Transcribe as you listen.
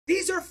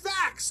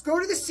facts. Go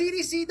to the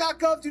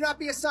cdc.gov. Do not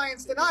be a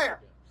science denier.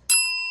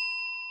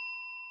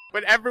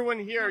 But everyone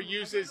here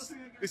uses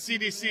the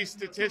CDC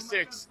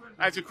statistics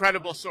as a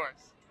credible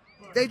source.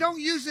 They don't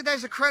use it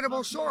as a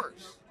credible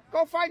source.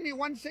 Go find me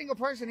one single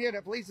person here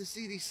that believes the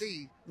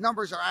CDC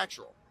numbers are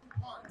actual.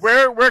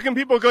 Where can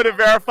people go to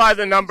verify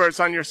the numbers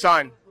on your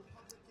son?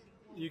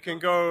 You can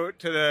go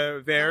to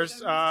the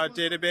VAERS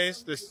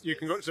database. You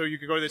can go to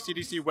the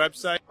CDC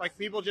website. Like,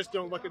 people just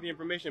don't look at the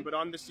information, but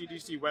on the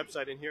CDC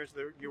website, and here's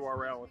the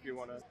URL if you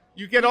want to.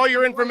 You get all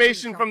your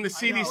information from the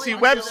CDC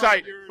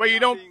website, but you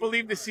don't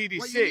believe the CDC.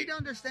 What you need to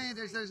understand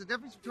is there's a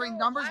difference between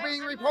numbers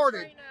being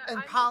reported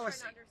and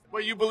policy.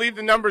 Well, you believe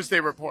the numbers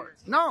they report.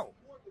 No,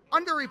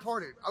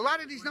 underreported. A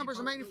lot of these numbers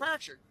are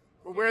manufactured.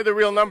 But where are the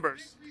real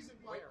numbers?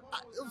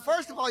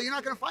 First of all, you're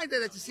not going to find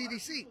it at the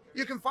CDC.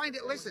 You can find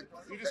it, listen.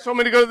 You just told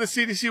me to go to the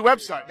CDC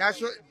website.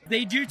 That's what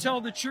they do tell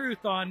the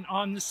truth on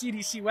the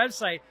CDC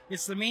website.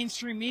 It's the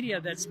mainstream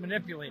media that's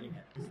manipulating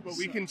it. But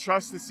we can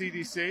trust the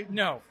CDC?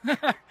 No.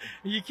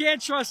 You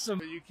can't trust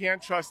them. You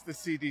can't trust the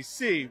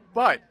CDC,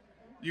 but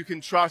you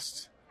can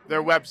trust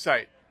their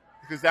website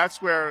because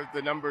that's where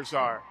the numbers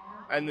are,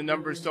 and the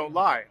numbers don't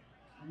lie.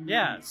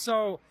 Yeah,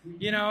 so,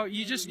 you know,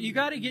 you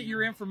got to get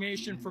your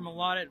information from a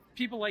lot of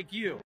people like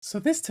you. So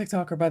this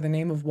TikToker by the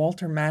name of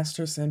Walter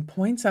Masterson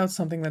points out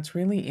something that's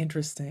really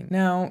interesting.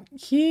 Now,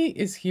 he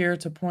is here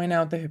to point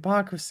out the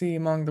hypocrisy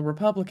among the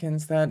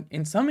Republicans that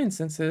in some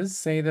instances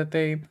say that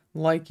they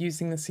like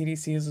using the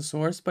CDC as a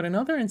source, but in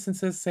other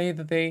instances say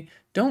that they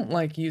don't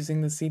like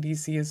using the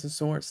CDC as a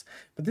source.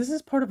 But this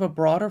is part of a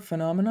broader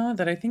phenomena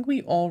that I think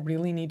we all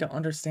really need to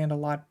understand a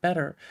lot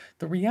better.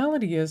 The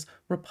reality is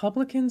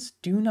Republicans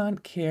do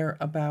not care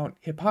about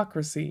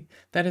hypocrisy.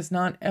 That has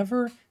not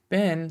ever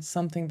been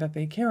something that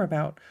they care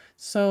about.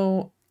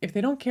 So if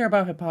they don't care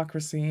about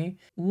hypocrisy,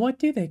 what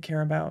do they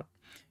care about?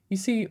 You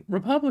see,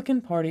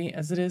 Republican Party,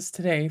 as it is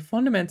today,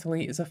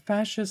 fundamentally is a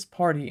fascist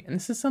party, and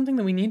this is something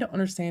that we need to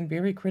understand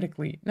very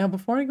critically. Now,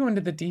 before I go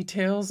into the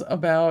details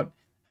about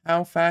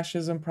how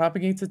fascism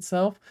propagates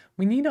itself,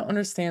 we need to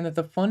understand that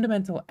the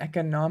fundamental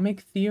economic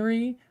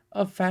theory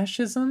of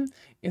fascism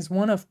is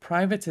one of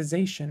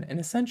privatization and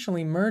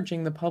essentially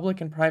merging the public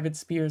and private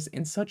spheres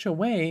in such a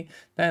way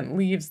that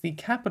leaves the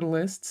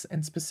capitalists,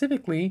 and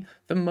specifically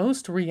the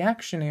most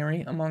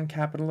reactionary among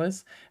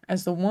capitalists,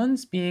 as the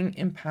ones being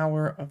in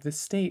power of the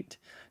state.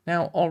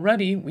 Now,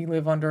 already we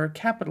live under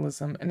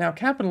capitalism, and now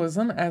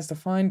capitalism, as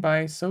defined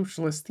by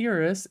socialist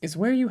theorists, is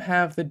where you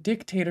have the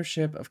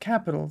dictatorship of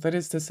capital, that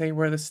is to say,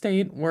 where the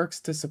state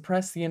works to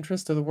suppress the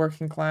interest of the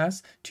working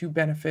class to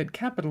benefit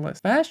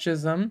capitalists.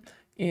 Fascism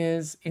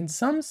is, in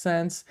some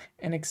sense,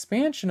 an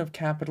expansion of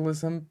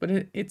capitalism, but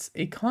it's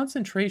a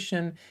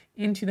concentration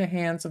into the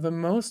hands of the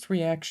most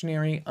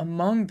reactionary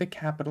among the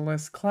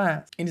capitalist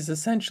class. It is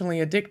essentially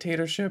a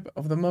dictatorship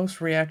of the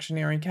most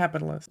reactionary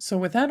capitalists. So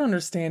with that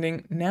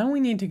understanding, now we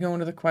need to go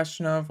into the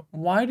question of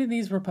why do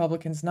these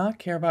Republicans not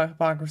care about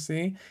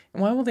hypocrisy,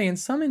 and why will they in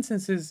some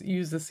instances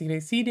use the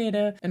CDC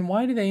data, and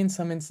why do they in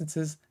some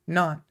instances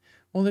not?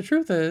 Well, the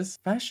truth is,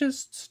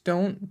 fascists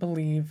don't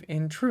believe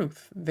in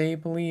truth. They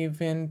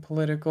believe in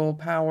political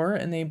power,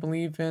 and they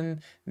believe in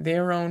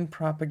their own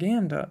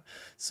propaganda.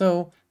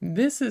 So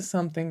this is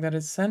something that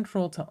is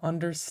central to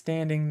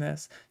understanding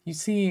this. You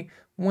see,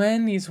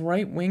 when these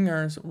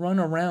right-wingers run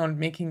around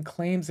making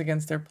claims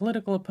against their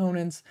political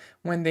opponents,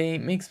 when they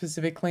make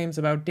specific claims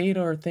about data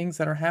or things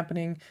that are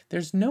happening,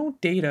 there's no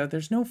data,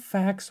 there's no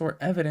facts or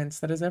evidence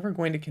that is ever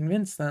going to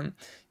convince them.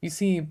 You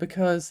see,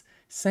 because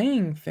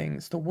saying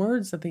things, the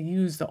words that they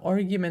use, the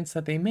arguments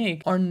that they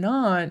make are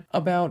not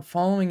about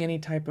following any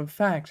type of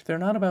fact. They're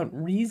not about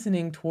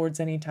reasoning towards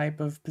any type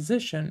of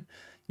position.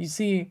 You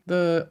see,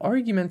 the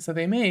arguments that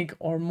they make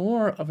are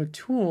more of a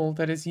tool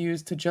that is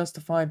used to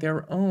justify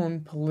their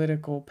own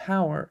political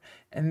power.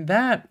 And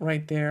that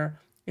right there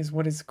is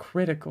what is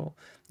critical.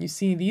 You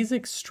see, these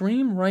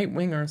extreme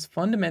right-wingers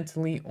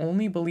fundamentally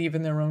only believe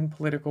in their own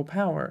political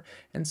power,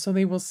 and so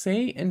they will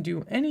say and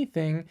do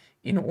anything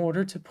in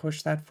order to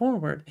push that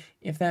forward.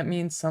 If that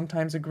means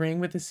sometimes agreeing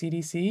with the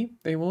CDC,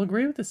 they will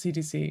agree with the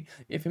CDC.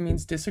 If it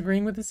means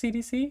disagreeing with the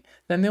CDC,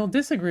 then they'll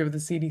disagree with the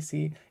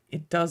CDC.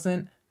 It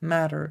doesn't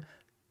matter.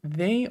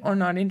 They are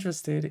not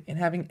interested in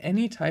having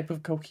any type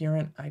of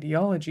coherent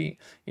ideology.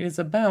 It is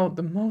about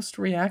the most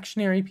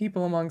reactionary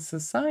people among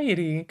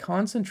society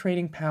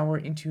concentrating power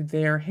into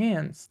their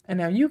hands. And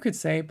now you could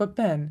say, but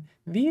Ben,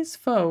 these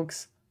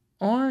folks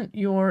aren't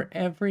your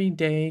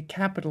everyday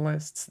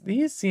capitalists.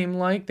 These seem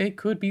like they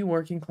could be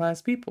working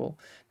class people.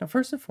 Now,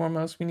 first and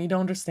foremost, we need to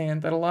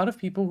understand that a lot of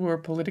people who are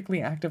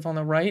politically active on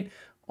the right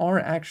are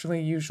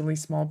actually usually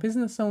small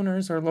business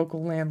owners or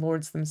local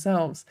landlords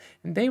themselves,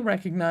 and they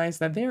recognize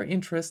that their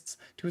interests,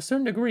 to a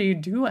certain degree,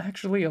 do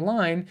actually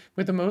align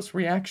with the most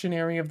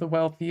reactionary of the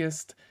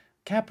wealthiest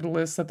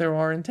capitalists that there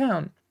are in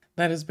town.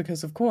 That is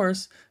because, of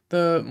course,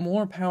 The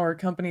more power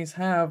companies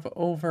have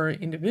over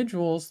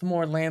individuals, the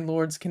more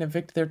landlords can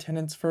evict their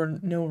tenants for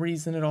no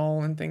reason at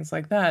all and things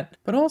like that.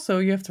 But also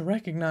you have to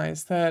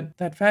recognize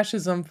that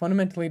fascism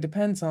fundamentally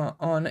depends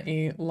on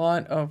a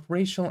lot of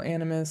racial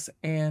animus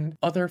and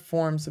other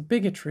forms of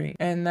bigotry.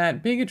 And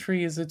that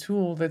bigotry is a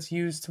tool that's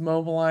used to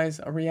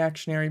mobilize a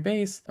reactionary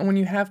base. And when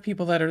you have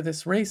people that are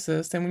this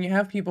racist, and when you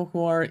have people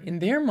who are, in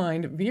their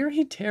mind,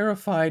 very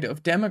terrified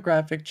of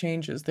demographic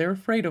changes, they're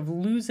afraid of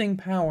losing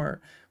power,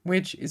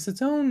 which is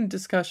its own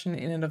discussion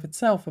in and of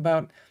itself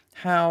about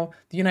how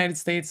the United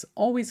States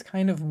always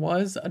kind of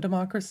was a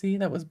democracy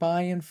that was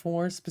by and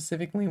for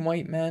specifically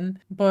white men.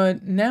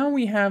 But now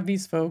we have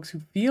these folks who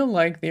feel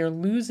like they're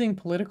losing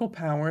political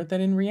power that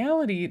in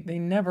reality they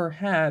never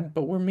had,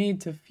 but were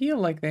made to feel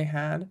like they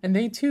had. And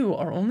they too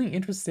are only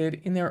interested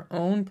in their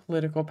own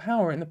political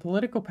power, in the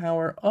political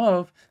power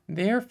of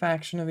their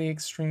faction of the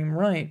extreme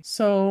right.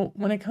 So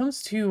when it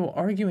comes to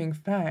arguing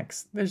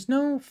facts, there's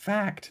no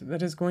fact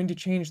that is going to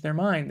change their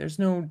mind. There's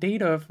no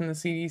data from the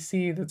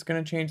CDC that's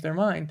going to change their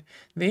mind.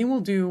 They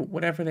will do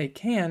whatever they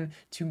can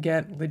to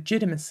get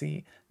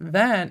legitimacy.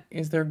 That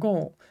is their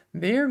goal.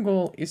 Their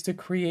goal is to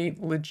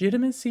create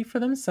legitimacy for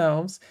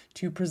themselves,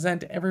 to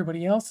present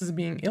everybody else as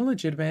being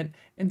illegitimate,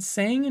 and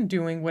saying and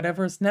doing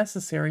whatever is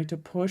necessary to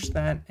push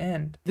that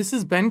end. This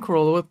is Ben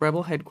Carollo with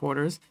Rebel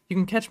Headquarters. You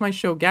can catch my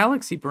show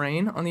Galaxy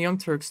Brain on the Young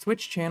Turks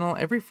Twitch channel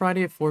every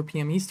Friday at 4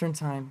 p.m. Eastern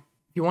Time.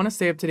 If you want to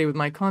stay up to date with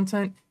my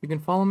content, you can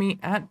follow me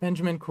at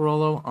Benjamin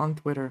Carollo on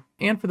Twitter.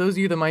 And for those of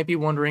you that might be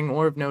wondering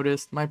or have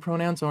noticed, my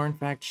pronouns are in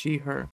fact she, her.